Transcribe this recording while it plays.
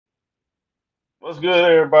What's good,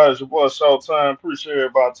 everybody? It's your boy Showtime. Appreciate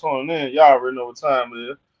everybody tuning in. Y'all already know what time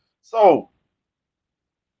it is. So,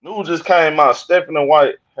 news just came out. Stephanie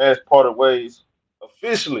White has parted ways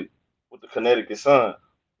officially with the Connecticut Sun.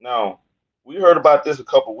 Now, we heard about this a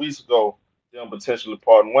couple weeks ago, them potentially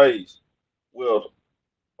parting ways. Well,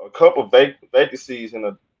 a couple vacancies in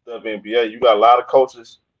the WNBA. You got a lot of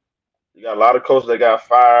coaches. You got a lot of coaches that got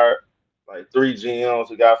fired, like three GMs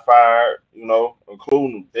that got fired,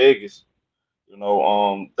 including Vegas. They're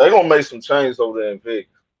gonna make some changes over there in Vegas.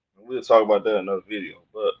 And we'll talk about that in another video.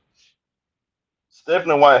 But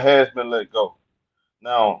Stephanie White has been let go.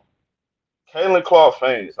 Now, Caitlin Clark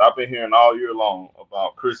fans, I've been hearing all year long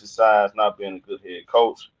about Christie Sides not being a good head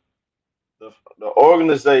coach. The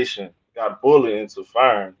organization got bullied into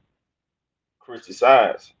firing Christie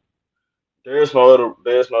Sides. There's no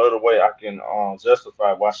other way I can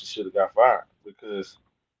justify why she should have got fired. Because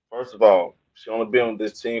first of all, she only been with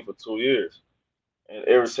this team for 2 years. And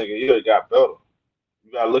every single year it got better.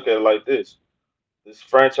 You gotta look at it like this. This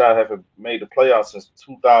franchise haven't made the playoffs since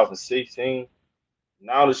 2016.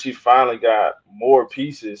 Now that she finally got more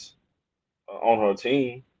pieces on her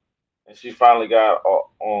team, and she finally got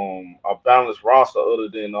a balanced roster other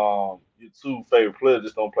than your two favorite players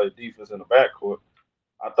just don't play defense in the backcourt.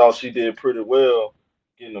 I thought she did pretty well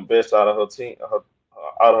getting the best out of her team, out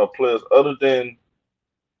of her players, other than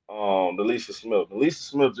the Lisa Smith. The Lisa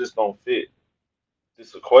Smith just don't fit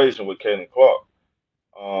this equation with Kaden Clark.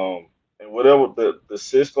 And whatever the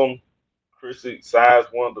system Christie Size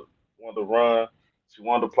wanted to run. She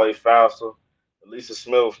wanted to play faster. Lisa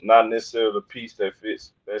Smith not necessarily the piece that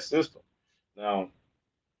fits that system. Now,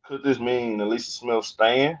 could this mean Lisa Smith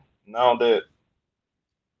staying now that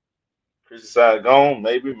Christie Size gone?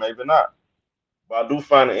 Maybe, maybe not. But I do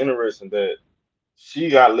find it interesting that she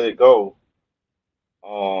got let go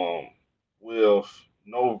um, with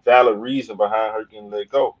no valid reason behind her getting let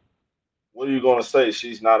go. What are you gonna say?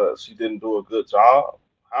 She didn't do a good job.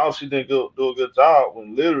 How she didn't do a good job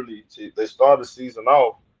when literally they started the season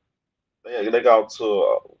off. They got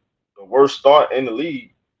to the worst start in the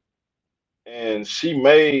league, and she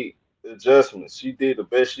made adjustments. She did the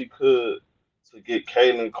best she could to get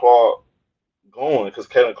Caitlin Clark going because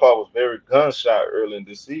Caitlin Clark was very gunshot early in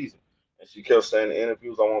this season, and she kept saying in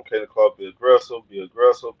interviews, "I want Caitlin Clark to be aggressive, be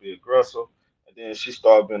aggressive, be aggressive." And then she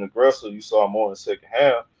started being aggressive. You saw more in the second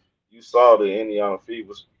half. You saw the Indiana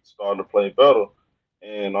Fever starting to play better,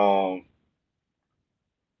 and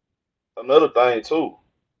another thing too.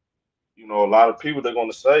 A lot of people they're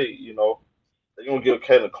going to say, they're going to give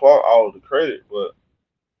Caitlin Clark all of the credit, but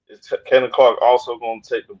is Caitlin Clark also going to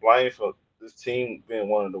take the blame for this team being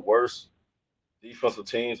one of the worst defensive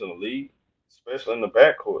teams in the league, especially in the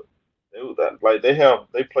backcourt?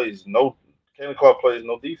 They plays no Caitlin Clark plays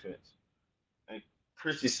no defense, and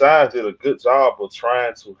Christy Sides did a good job of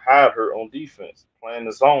trying to hide her on defense, playing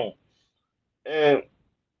the zone, and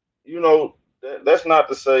that's not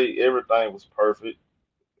to say everything was perfect.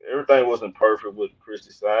 Everything wasn't perfect with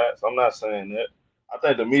Christie Sides. I'm not saying that. I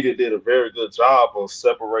think the media did a very good job of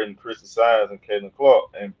separating Christie Sides and Caitlin Clark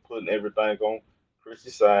and putting everything on Christie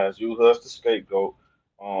Sides. You her as the scapegoat.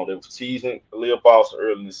 They was teasing Leah Boston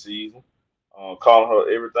early in the season, calling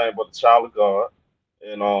her everything but the child of God.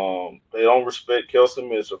 And they don't respect Kelsey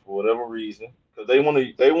Mitchell for whatever reason because they want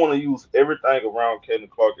to use everything around Caitlin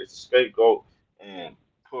Clark as a scapegoat and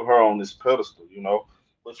put her on this pedestal.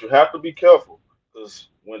 But you have to be careful because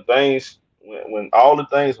when all the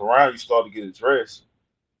things around you start to get addressed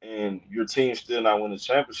and your team still not winning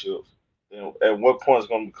championships, then at what point is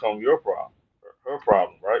going to become your problem, her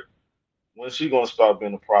problem, right? When's she going to start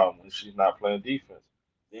being a problem if she's not playing defense?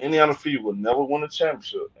 The Indiana Fever will never win a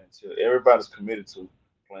championship until everybody's committed to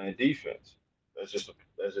playing defense. That's just a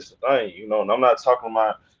thing, And I'm not talking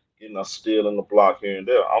about getting a steal in the block here and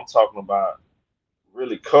there. I'm talking about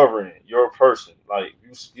really covering your person. Like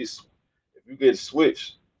if you get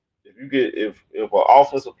switched, if an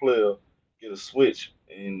offensive player get a switch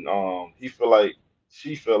and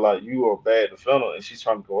she feel like you are a bad defender and she's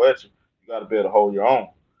trying to go at you, you got to be able to hold your own.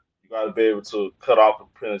 You got to be able to cut off the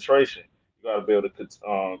penetration. You got to be able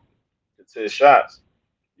to contest shots.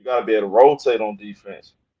 You got to be able to rotate on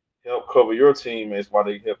defense, help cover your teammates while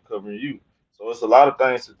they help covering you. So it's a lot of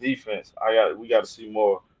things to defense. We got to see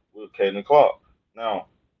more with Caden Clark. Now,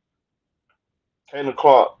 Caitlin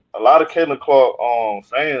Clark, a lot of Caitlin Clark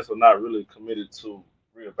fans are not really committed to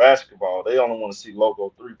real basketball. They only want to see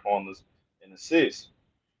logo three pointers and assists.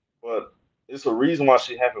 But it's a reason why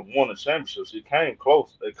she haven't won a championship. She came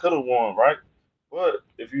close. They could have won, right? But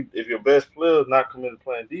if your best player is not committed to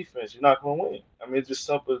playing defense, you're not gonna win. I mean, it's just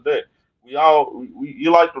simple as that.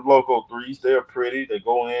 You like the logo threes. They're pretty. They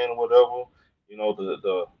go in or whatever. You know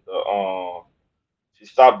the she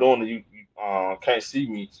stopped doing the you can't see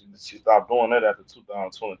me. She stopped doing that after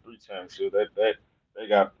 2023 championship. That they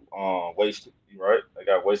got wasted, right? They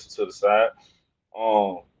got wasted to the side.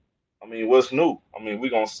 Um, I mean, what's new? I mean, we're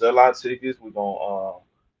gonna sell our tickets. We're gonna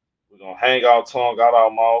hang our tongue out our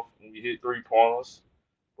mouth when we hit 3 pointers.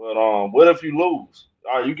 But what if you lose?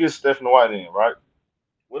 All right, you get Stephanie White in, right?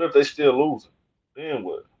 What if they still losing? Then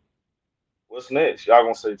what? What's next? Y'all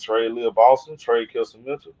gonna say trade Leah Boston, trade Kelsey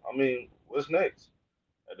Mitchell? I mean, what's next?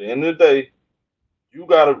 At the end of the day, you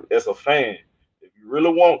gotta, as a fan, if you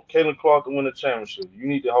really want Caitlin Clark to win the championship, you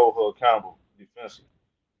need to hold her accountable defensively.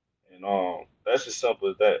 And that's as simple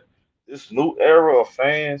as that. This new era of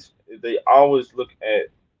fans, they always look at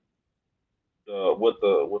the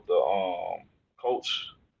coach.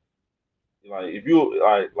 Like if you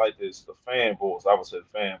like this, the fanboys, I would say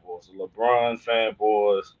fanboys, the LeBron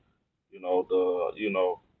fanboys,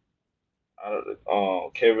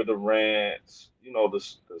 Kevin Durant, the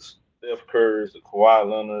Steph Currys, the Kawhi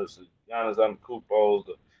Leonards, the Giannis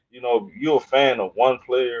Antetokounmpos, you're a fan of one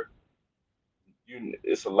player.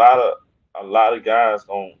 It's a lot of guys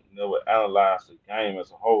don't never analyze the game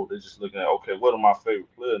as a whole. They're just looking at, okay, what do my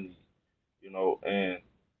favorite player need? And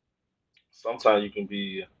sometimes you can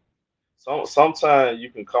be sometimes you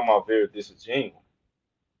can come out very disingenuous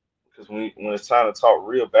because when it's time to talk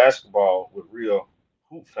real basketball with real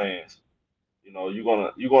hoop fans,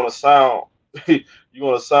 you're gonna sound you're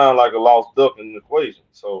gonna sound like a lost duck in the equation.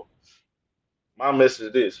 So my message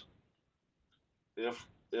is this: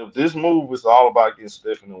 if this move is all about getting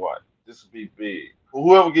Stephanie White, this would be big.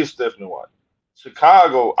 Whoever gets Stephanie White,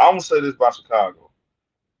 Chicago. I'm gonna say this about Chicago.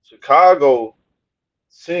 Chicago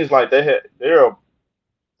seems like they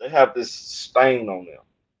have this stain on them.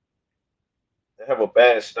 They have a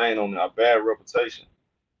bad stain on them, a bad reputation,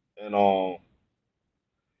 and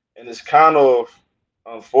it's kind of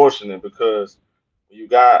unfortunate because you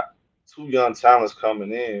got two young talents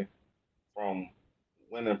coming in from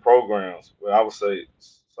winning programs. Well, I would say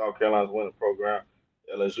South Carolina's winning program,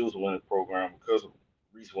 LSU's a winning program because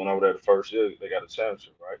Reese went over there the first year. They got a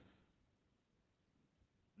championship, right?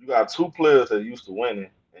 You got two players that used to winning,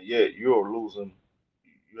 and yet you're losing.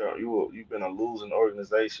 You've been a losing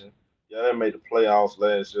organization. Yeah, they made the playoffs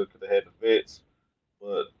last year because they had the vets,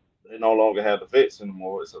 but they no longer have the vets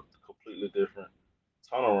anymore. It's a completely different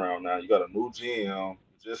turnaround now. You got a new GM.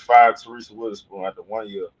 Just fired Teresa Witherspoon after 1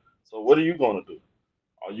 year. So what are you going to do?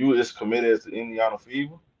 Are you as committed as the Indiana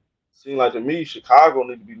Fever? Seems like to me, Chicago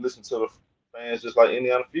need to be listening to the fans just like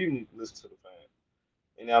Indiana Fever need to listen to the fans.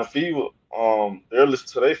 Indiana Fever, they're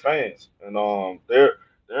listening to their fans, and they're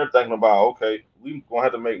thinking about, okay, we gonna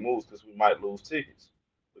have to make moves because we might lose tickets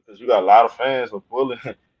because you got a lot of fans are bullying.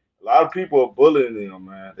 A lot of people are bullying them,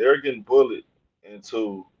 man. They're getting bullied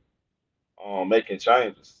into making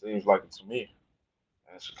changes. Seems like it to me.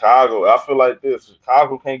 And Chicago, I feel like this.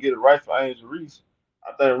 Chicago can't get it right for Angel Reese.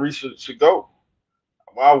 I think Reese should go.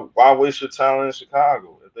 Why waste your talent in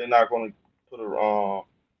Chicago if they're not going to put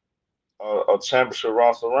a championship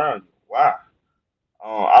roster around you? Why?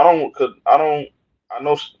 I don't. Cause I don't. I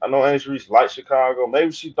know Angel Reese likes Chicago.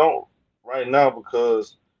 Maybe she don't right now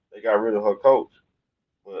because they got rid of her coach.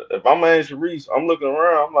 But if I'm Angel Reese, I'm looking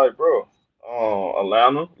around. I'm like, bro,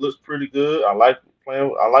 Atlanta looks pretty good. I like playing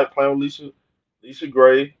with Lisa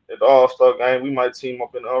Gray at the All Star game. We might team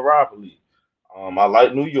up in the rivalry. I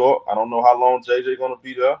like New York. I don't know how long JJ gonna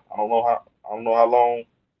be there. I don't know how long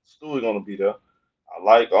Stewie gonna be there. I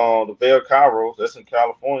like the Vail Kairos. That's in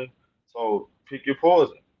California. So pick your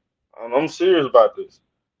poison. I'm serious about this.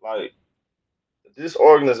 Like this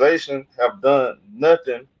organization have done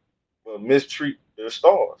nothing but mistreat their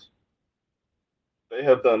stars. They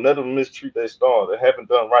have done nothing but mistreat their stars. They haven't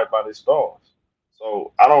done right by their stars.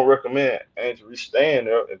 So I don't recommend Angel Reese staying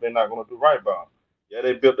there if they're not going to do right by them. Yeah,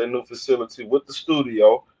 they built a new facility with the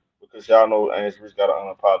studio because y'all know Angel Reese got an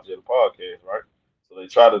unapologetic podcast, right? So they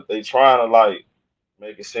trying to like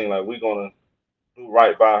make it seem like we're gonna do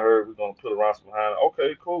right by her. We're gonna put her around behind her.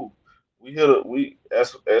 Okay, cool. We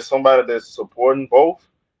as somebody that's supporting both,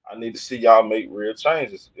 I need to see y'all make real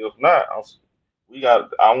changes. If not, I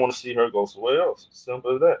want to see her go somewhere else.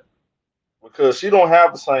 Simple as that. Because she don't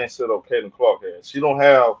have the same setup Caitlin Clark has. She don't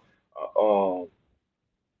have the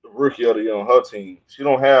rookie of the year on her team. She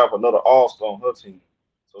don't have another All Star on her team.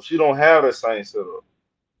 So she don't have that same setup.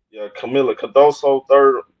 Yeah, Camila Cardoso,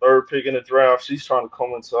 third pick in the draft. She's trying to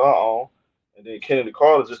come into her own, and then Kennedy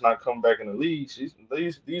Carter just not coming back in the league.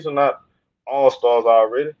 These are not all stars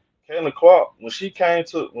already. Caitlin Clark, when she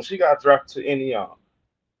got drafted to Indiana,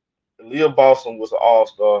 Leah Boston was an all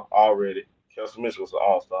star already. Kelsey Mitchell was an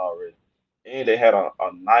all star already, and they had a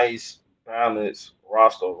nice balanced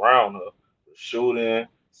roster around her. The shooting,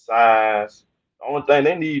 size. The only thing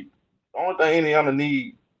they need, the only thing Indiana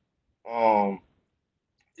need, um,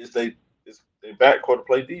 is they backcourt to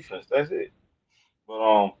play defense. That's it.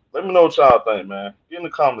 But let me know what y'all think, man. Get in the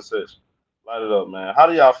comment section. Light it up, man. How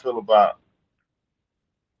do y'all feel about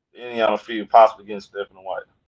the Indiana Fever possibly getting Stephen White?